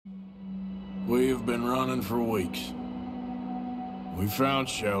We have been running for weeks. We found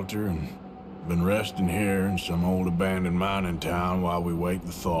shelter and been resting here in some old abandoned mining town while we wait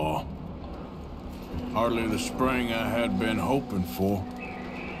the thaw. Hardly the spring I had been hoping for.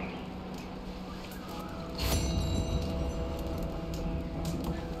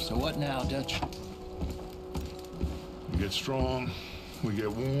 So what now, Dutch? We get strong, we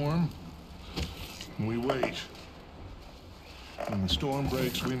get warm, and we wait. When the storm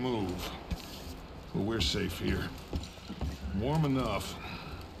breaks, we move. But we're safe here. Warm enough.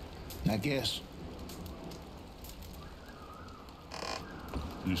 I guess.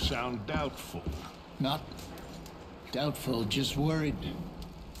 You sound doubtful. Not doubtful, just worried.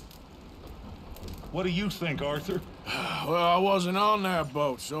 What do you think, Arthur? Well, I wasn't on that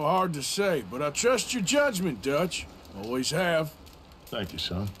boat, so hard to say, but I trust your judgment, Dutch. Always have. Thank you,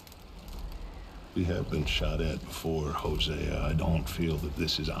 son. We have been shot at before, Hosea. I don't feel that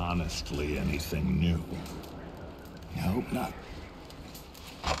this is honestly anything new. I hope not.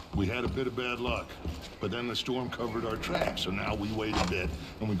 We had a bit of bad luck, but then the storm covered our tracks, so now we wait a bit,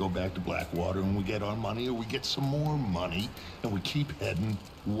 and we go back to Blackwater, and we get our money, or we get some more money, and we keep heading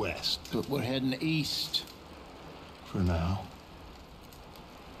west. But we're heading east. For now.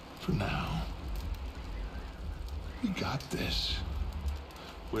 For now. We got this.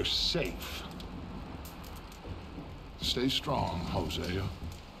 We're safe. Stay strong, Hosea.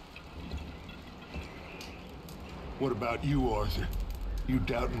 What about you, Arthur? You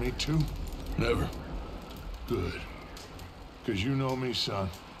doubting me too? Never. Good. Because you know me, son.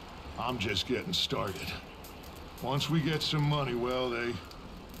 I'm just getting started. Once we get some money, well, they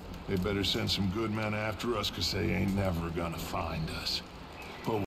better send some good men after us, because they ain't never gonna find us.